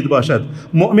ناامید باشد،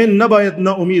 مؤمن نباید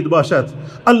ناامید باشد.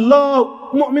 الله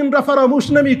مؤمن را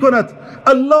فراموش نمی کند.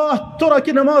 الله تو را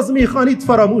که نماز می خوانید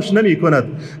فراموش نمی کند.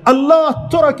 الله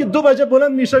تو را که 2 بجه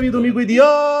بلند می شوید و می گوید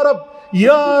یا رب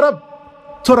یا رب،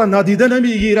 تو را نادیده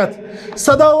نمیگیرد.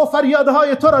 صدا و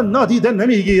فریادهای تو را نادیده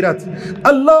نمیگیرد.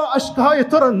 الله اشکهای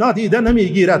تو را نادیده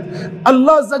نمیگیرد.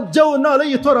 الله زجه و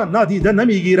ناله تو را نادیده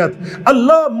نمیگیرد.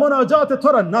 الله مناجات تو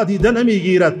را نادیده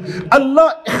نمیگیرد.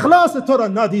 الله اخلاص تو را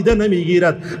نادیده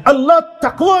نمیگیرد. الله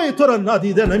تقوای تو را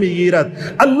نادیده نمیگیرد.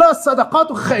 الله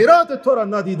صدقات و خیرات تو را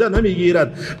نادیده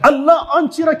نمیگیرد. الله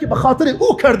آنچه را که به خاطر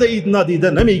او کرده اید نادیده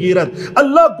نمیگیرد.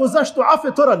 الله گذشت و عفو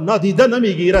تو را نادیده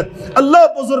نمیگیرد. الله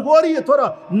بزرگواری تو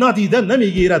را نادیده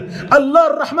نمیگیرد. الله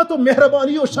رحمت و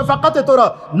مهربانی و شفقت تو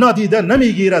را نادیده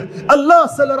نمیگیرد. الله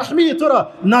صله رحمی تو را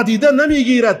نادیده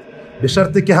نمیگیرد، به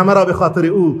شرطی که همه را به خاطر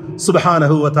او سبحانه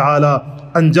و تعالی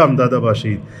انجام داده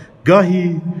باشید.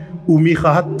 گاهی او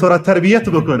میخواهد تو را تربیت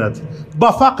بکند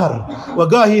با فقر و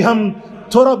گاهی هم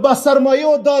تو را با سرمایه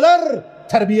و دلار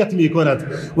تربیت میکند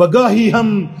و گاهی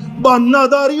هم با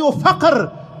ناداری و فقر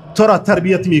تو را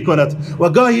تربیت می کند و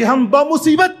گاهی هم با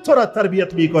مصیبت تو را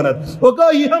تربیت می کند و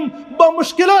گاهی هم با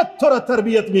مشکلات تو را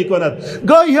تربیت می کند،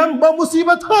 گاهی هم با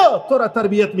مصیبت ها تو را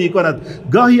تربیت می کند.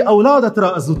 گاهی اولادت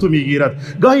را از تو می گیرد،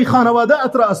 گاهی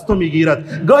خانواده‌ات را از تو می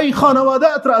گیرد، گاهی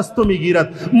خانواده‌ات را از تو می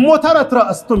گیرد، موترت را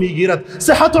از تو می گیرد،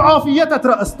 صحت و عافیتت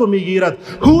را از تو می گیرد،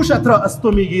 هوشت را از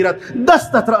تو می گیرد،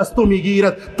 دستت را از تو می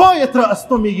گیرد، پایت را از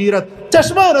تو می گیرد،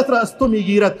 چشمانت را از تو می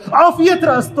گیرد، عافیت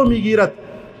را از تو می گیرد.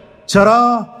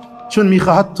 چرا؟ چون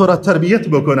میخواهد تو را تربیت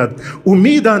بکند. او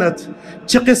میداند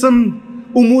چه قسم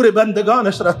امور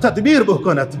بندگانش را تدبیر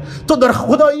بکند. تو در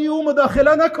خدایی او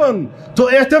مداخله نکن، تو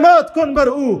اعتماد کن بر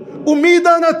او. او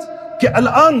میداند که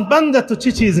الان بنده تو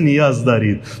چه چیز نیاز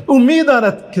دارید. او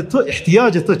میداند که تو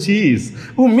احتیاج تو چیست.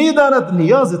 او میداند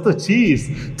نیاز تو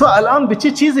چیست. تو الان به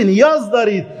چه چیزی نیاز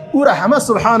دارید. او را همه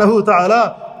سبحانه و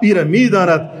تعالی ایره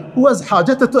میداند. او از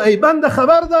حاجت تو ای بنده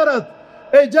خبر دارد.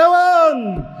 ای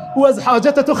جوان، او از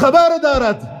حاجت تو خبر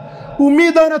دارد. او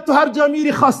میداند تو هر جا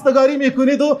میری خواستگاری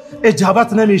میکنید و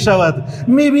اجابت نمیشود.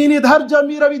 میبینید هر جا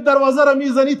میروید دروازه را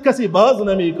میزنید کسی باز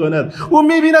نمیکند. او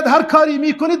میبیند هر کاری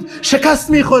میکنید شکست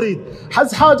میخورید.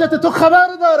 از حاجت تو خبر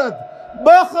دارد،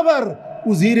 با خبر.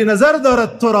 او زیر نظر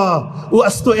دارد تو را. او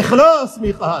از تو اخلاص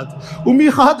میخواهد. او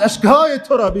میخواهد اشکهای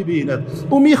تو را ببیند.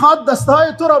 او میخواهد دستهای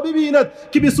تو را ببیند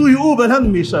که به سوی او بلند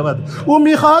میشود. او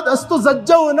میخواهد از تو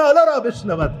زجه و ناله را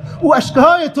بشنود. او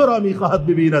اشکهای تو را میخواهد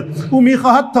ببیند. او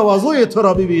میخواهد تواضع تو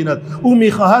را ببیند. او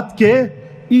میخواهد که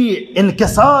این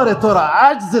انکسار تو را،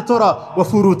 عجز تو را و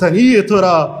فروتنی تو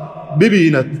را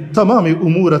ببیند. تمام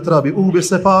امورت را به او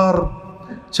بسپار،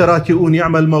 چرا که او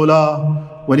نعم المولا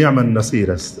ونعم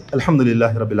النصير است. الحمد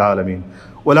لله رب العالمين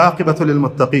والعاقبة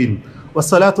للمتقين،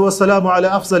 والصلاة والسلام على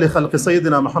أفضل خلق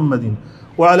سيدنا محمد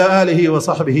وعلى آله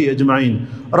وصحبه أجمعين.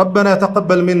 ربنا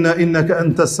تقبل منا إنك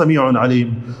أنت السميع العليم.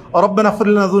 ربنا اغفر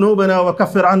لنا ذنوبنا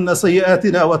وكفر عنا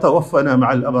سيئاتنا وتوفنا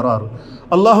مع الأبرار.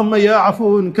 اللهم يا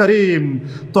عفو كريم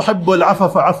تحب العفو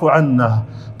فاعف عنا.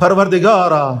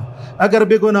 پروردگارا اگر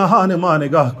به گناهان ما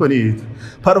نگاه کنید،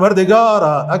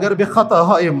 پروردگارا اگر به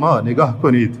خطاهای ما نگاه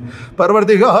کنید،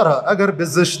 پروردگارا اگر به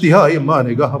زشتیهای ما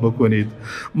نگاه بکنید،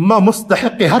 ما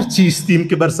مستحق هر چیزیم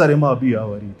که بر سر ما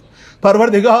بیاورید.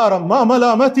 پروردگارا ما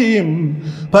ملامتیم،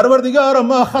 پروردگارا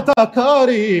ما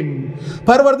خطاکاریم،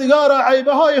 پروردگارا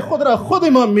عیبهای خود را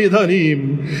خودمان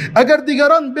میدانیم. اگر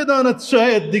دیگران بداند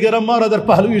شاید دیگران ما را در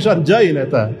پهلویشان جایی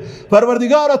نده.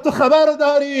 پروردگارا تو خبر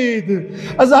دارید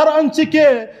از هر آنچه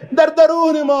که در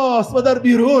درون ماست و در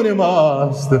بیرون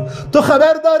ماست. تو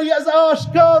خبر داری از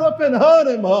آشکار و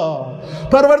پنهان ما.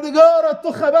 پروردگارا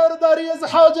تو خبر داری از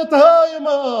حاجتهای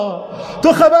ما،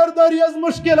 تو خبر داری از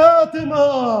مشکلات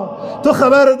ما، تو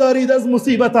خبر دارید از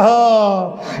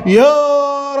مصیبتها. یا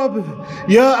رب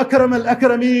یا اکرم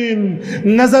الاکرمین،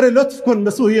 نظر لطف کن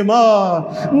به سوی ما،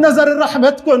 نظر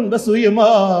رحمت کن به سوی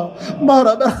ما. ما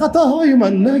را بر خطاهای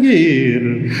من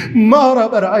نگیر، ما را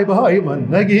بر عیبهای من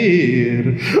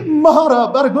نگیر، ما را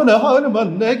بر گناهان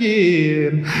من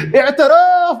نگیر.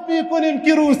 اعتراف میکنیم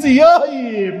که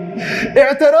روسیاییم،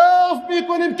 اعتراف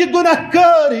میکنیم که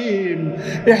گناهکاریم،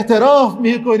 اعتراف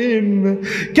میکنیم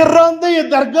که رانده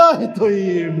درگاه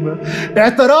توییم،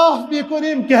 اعتراف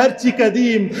میکنیم که هرچی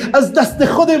کردیم از دست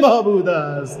خود ما بوده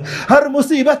است، هر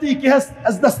مصیبتی که هست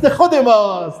از دست خود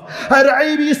ماست، هر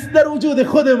عیبی است در وجود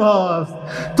خود ماست.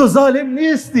 تو ظالم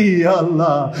نیستی یا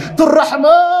الله، تو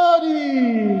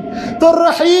رحمانی، تو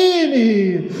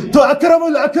رحیمی، تو اکرم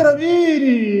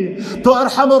الاکرمینی، تو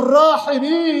ارحم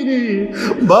الراحمینی.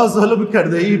 ما ظلم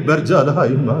کرده ایم بر جانهای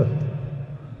ما،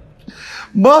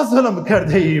 ما ظلم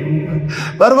کرده ایم.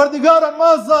 پروردگار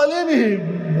ما ظالمیم،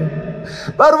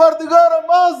 پروردگار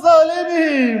ما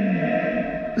ظالمیم،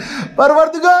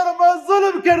 پروردگار ما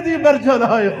ظلم کردیم بر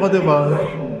جانهای خود ما.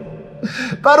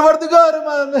 پروردگار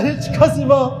من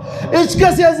هیچ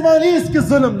کسی از ما نیست که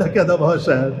ظلم نکرده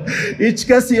باشد، هیچ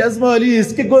کسی از ما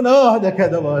نیست که گناه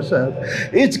نکرده باشد،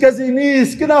 هیچ کسی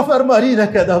نیست که نافرمانی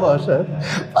نکرده باشد.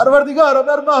 پروردگار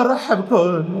بر ما رحم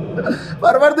کن،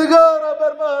 پروردگار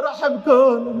بر ما رحم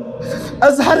کن.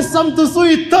 از هر سمت و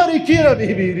سوی تاریکی را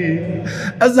میبینیم،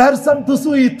 از هر سمت و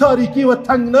سوی تاریکی و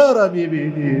تنگنا را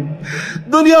میبینیم.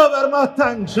 دنیا بر ما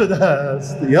تنگ شده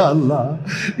است یا الله،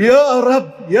 یا رب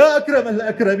یا اکرم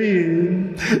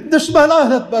الاکرمین.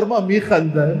 دشمنانت بر ما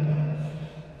میخندند،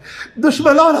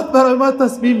 دشمنانت بر ما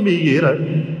تصمیم میگیرند.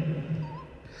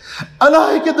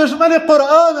 آنهایی که دشمن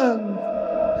قرآنند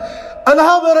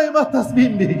آنها برای ما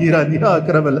تصمیم میگیرند یا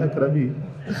اکرم الاکرمین.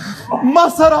 ما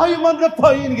سرهای من را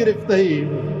پایین گرفته ایم،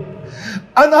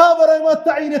 آنها برای ما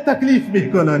تعیین تکلیف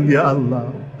میکنند یا الله.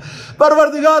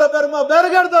 پروردگار بر ما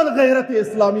برگردان غیرت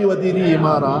اسلامی و دینی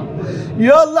ما را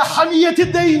یا الله، حمیت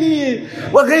دینی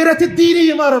و غیرت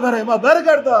دینی ما را برای ما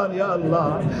برگردان یا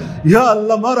الله. یا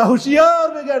الله ما را هوشیار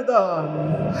بگردان،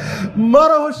 ما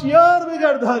را هوشیار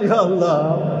بگردان یا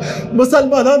الله.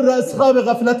 مسلمانان را از خواب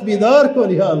غفلت بیدار کن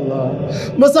یا الله،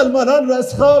 مسلمانان را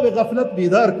از خواب غفلت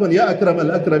بیدار کن یا اکرم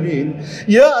الاکرمین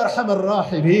یا ارحم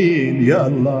الراحمین یا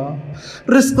الله.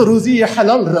 رزق روزی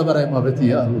حلال را برای ما بده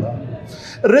یا الله،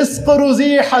 رزق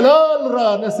روزی حلال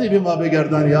را نصیب ما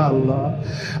بگردان یا الله.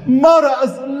 ما را از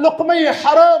لقمه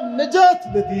حرام نجات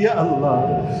بده یا الله،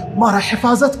 ما را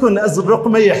حفاظت کن از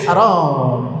لقمه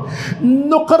حرام.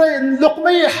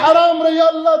 لقمه حرام را یا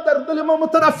الله در دل ما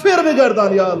متنفر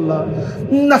بگردان یا الله.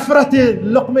 نفرت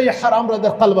لقمه حرام را در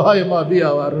قلبهای ما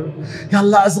بیاور یا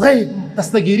الله. از غیب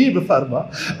دستگیری بفرما،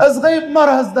 از غیب ما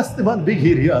را از دست من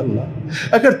بگیر یا الله.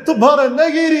 اگر تو ما را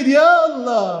نگیرید یا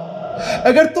الله،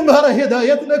 اگر تو ما را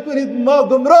هدایت نکنید ما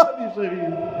گمراه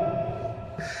میشویم،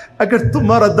 اگر تو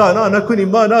ما را دانا نکنید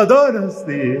ما نادان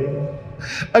هستیم،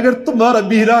 اگر تو ما را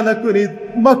بینا نکنید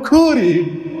ما کوریم،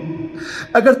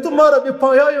 اگر تو ما را به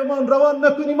پایای من روان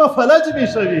نکنید ما فلج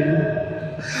میشویم،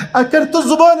 اگر تو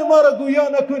زبان ما را گویا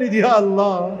نکنید یا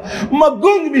الله ما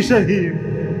گنگ میشویم.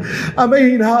 اما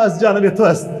اینها از جانب تو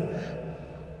است.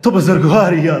 تو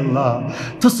بزرگواری یا الله،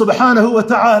 تو سبحانه و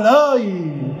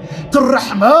تعالی، تو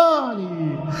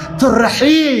الرحمانی، تو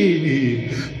الرحیمی،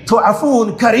 تو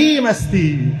عفو کریم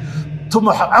استی، تو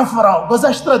عفو را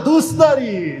گذشت را دوست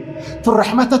داری، تو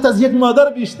رحمتت از یک مادر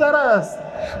بیشتر است.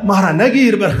 مهرا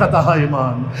نگیر بر خطاهای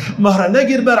من، مهرا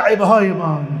نگیر بر عیبهای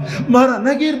من، مهرا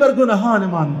نگیر بر گناهان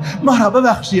من، مهرا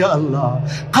ببخش یا الله.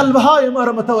 قلبهای ما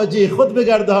را متوجه خود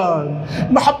بگردان.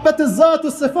 محبت ذات و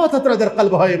صفاتت را در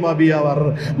قلبهای ما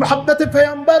بیاور، محبت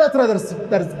پیامبرت را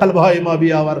در قلبهای ما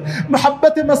بیاور،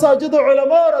 محبت مساجد و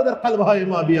علما را در قلبهای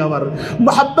ما بیاور،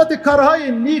 محبت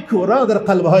کارهای نیکو را در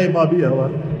قلبهای ما بیاور.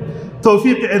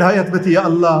 توفیق عنایت بتی یا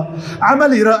الله.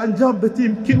 عملی را انجام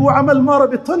بتیم که او عمل ما را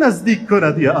به تو نزدیک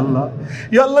کند یا الله.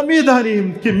 یا الله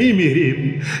میدانیم که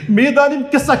میمیریم، میدانیم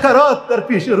که سکرات در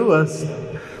پیش رو است،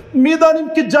 میدانیم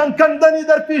که جان کندنی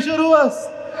در پیش رو است،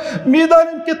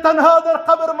 میدانیم که تنها در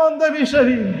قبر مانده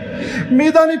میشویم،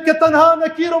 میدانیم که تنها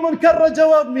نکیر و منکر را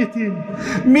جواب میتیم،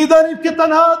 میدانیم که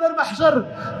تنها در محشر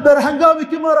در هنگامی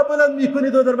که ما را بلند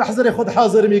میکنید و در محضر خود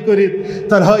حاضر میکنید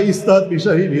تنها ایستاد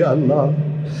میشویم یا الله.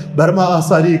 بر ما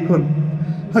آسانی کن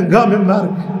هنگام مرگ،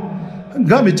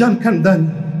 هنگام جان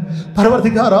کندن.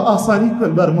 پروردگارا آسانی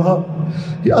کن بر ما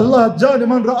یا الله. جان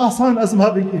من را آسان از ما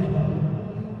بگیر،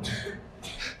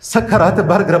 سکرات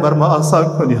برگ را بر ما آسان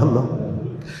کن یا الله.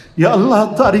 یا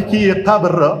الله تاریکی قبر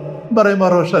را برای ما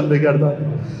روشن بگردان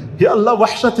یا الله.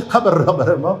 وحشت قبر را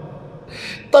برای ما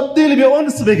تبدیل به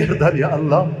انس بگردان یا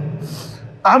الله.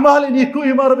 اعمال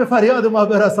نیکوی ما را به فریاد ما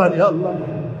برسان یا الله.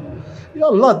 یا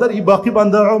الله در این باقی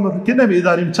مانده عمر که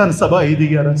نمیدانیم چند صباح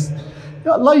دیگر است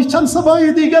یا الله، این چند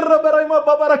صباح دیگر را برای ما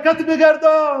با برکت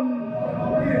بگردان.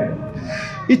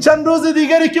 این چند روز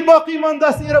دیگری که باقی مانده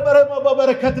است این را برای ما با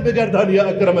برکت بگردان یا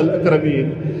اکرم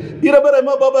الاکرمین. این را برای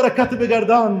ما با برکت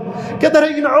بگردان که در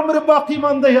این عمر باقی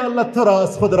مانده یا الله تو را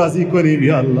از خود راضی کنیم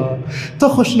یا الله. تو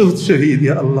خوشنود شوید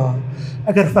یا الله.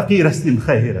 اگر فقیر هستیم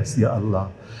خیر است یا الله.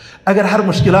 اگر هر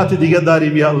مشکلات دیگر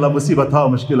داریم یا الله، مصیبت ها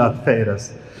و مشکلات خیر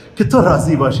است که تو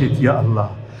راضی باشید یا الله.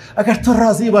 اگر تو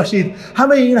راضی باشید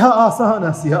همه اینها آسان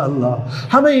است یا الله،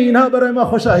 همه اینها برای ما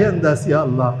خوشایند است یا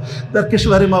الله. در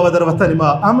کشور ما و در وطن ما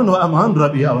امن و امان را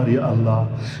بیاور یا الله.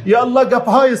 یا الله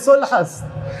گپهای صلح است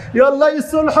یا الله، این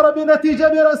صلح را به نتیجه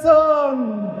برسان.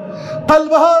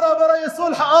 قلبها را برای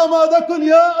صلح آماده کن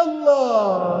یا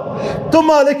الله. تو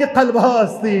مالک قلبها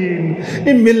هستین.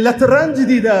 این ملت رنج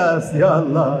دیده است یا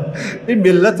الله، این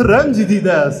ملت رنج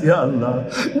دیده است یا الله.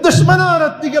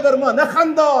 دشمنانت دیگه بر ما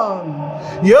نخندان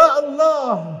یا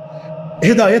الله.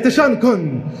 هدایتشان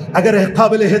کن اگر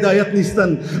قابل هدایت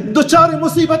نیستن، دوچار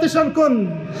مصیبتشان کن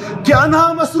که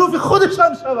آنها مصروف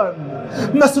خودشان شوند،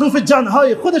 مصروف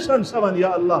جانهای خودشان شوند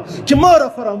یا الله، که ما را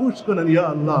فراموش کنن یا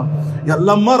الله. یا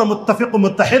الله ما را متفق و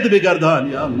متحد بگردان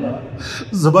یا الله.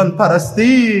 زبان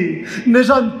پرستی،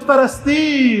 نژاد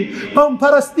پرستی، قوم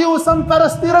پرستی و سم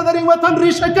پرستی را در این وطن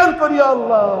ریشه کن کن یا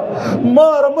الله.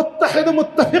 ما را متحد و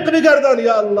متفق بگردان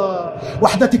یا الله.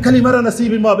 وحدت کلمه را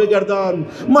نصیب ما بگردان.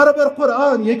 ما را بر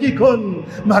قرآن یکی کن،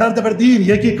 ما را بر دین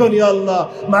یکی کن یا الله.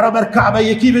 ما را بر کعبه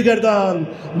یکی بگردان،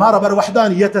 ما را بر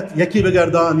وحدانیتت یکی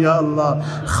بگردان یا الله.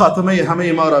 خاتمه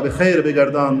همه ما را به خیر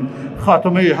بگردان،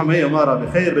 خاتمه همه ما را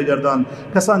به خیر بگردان.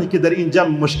 کسانی که در این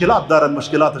جمع مشکلات دارند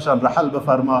مشکلاتشان را حل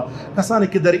بفرما. کسانی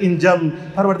که در این جمع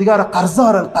پروردگار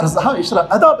قرضدارند قرضهایش را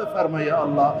ادا بفرما یا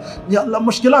الله. یا الله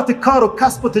مشکلات کار و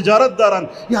کسب و تجارت دارند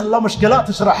یا الله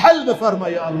مشکلاتش را حل بفرما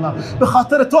یا الله. به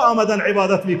خاطر تو آمدن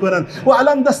عبادت میکنند و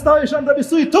الان دستایشان را به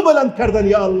سوی تو بلند کردن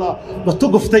یا الله. و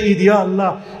تو گفته اید یا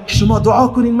الله شما دعا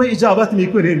کنین ما اجابت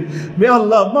میکنیم. یا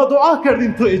الله ما دعا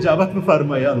کردیم تو اجابت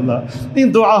بفرما یا الله.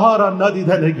 این دعاها را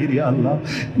نادیده نگیری یا الله.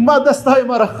 ما دستهای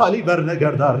ما را خالی بر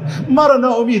نگردان، ما را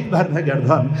ناامید بر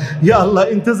نگردان یا الله.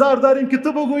 انتظار داریم که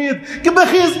تو بگویید که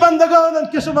بخیز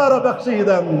بندگانم که شما را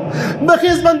بخشیدم،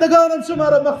 بخیز بندگانم شما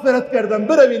را مغفرت کردم،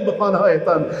 بروین به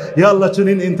خانه‌هایتان یا الله.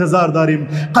 چنین انتظار داریم.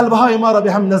 قلبهای ما را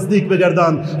به هم نزدیک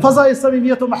بگردان، فضای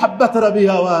صمیمیت و محبت را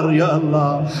بیاور یا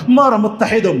الله. ما را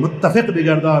متحد و متفق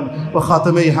بگردان و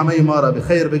خاتمه همه ما را به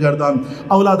خیر بگردان.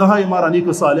 اولادهای ما را نیک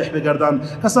و صالح بگردان.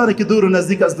 کسانی که دور و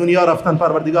نزدیک از دنیا رفتن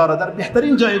پروردگار در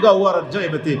بهترین جایگاه وارد جای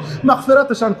بتی،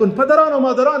 مغفرتشان کن. پدران و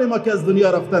مادران ما که از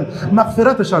دنیا رفتن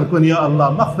مغفرتشان کن یا الله،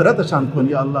 مغفرتشان کن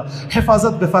یا الله.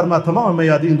 حفاظت بفرما تمام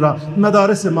میادین را،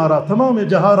 مدارس ما را، تمام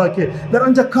جاها را که در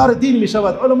آنجا کار دین می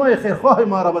شود، علمای خیرخواه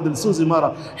ما را و دلسوز ما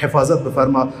را حفاظت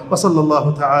بفرما. و صلی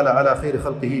الله تعالی علی خیر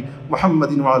خلقه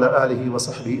محمد و علی آله و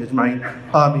صحبه اجمعین.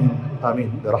 آمین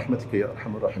آمین برحمتك یا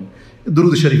ارحم الراحمین.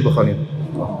 درود شریف بخوانید.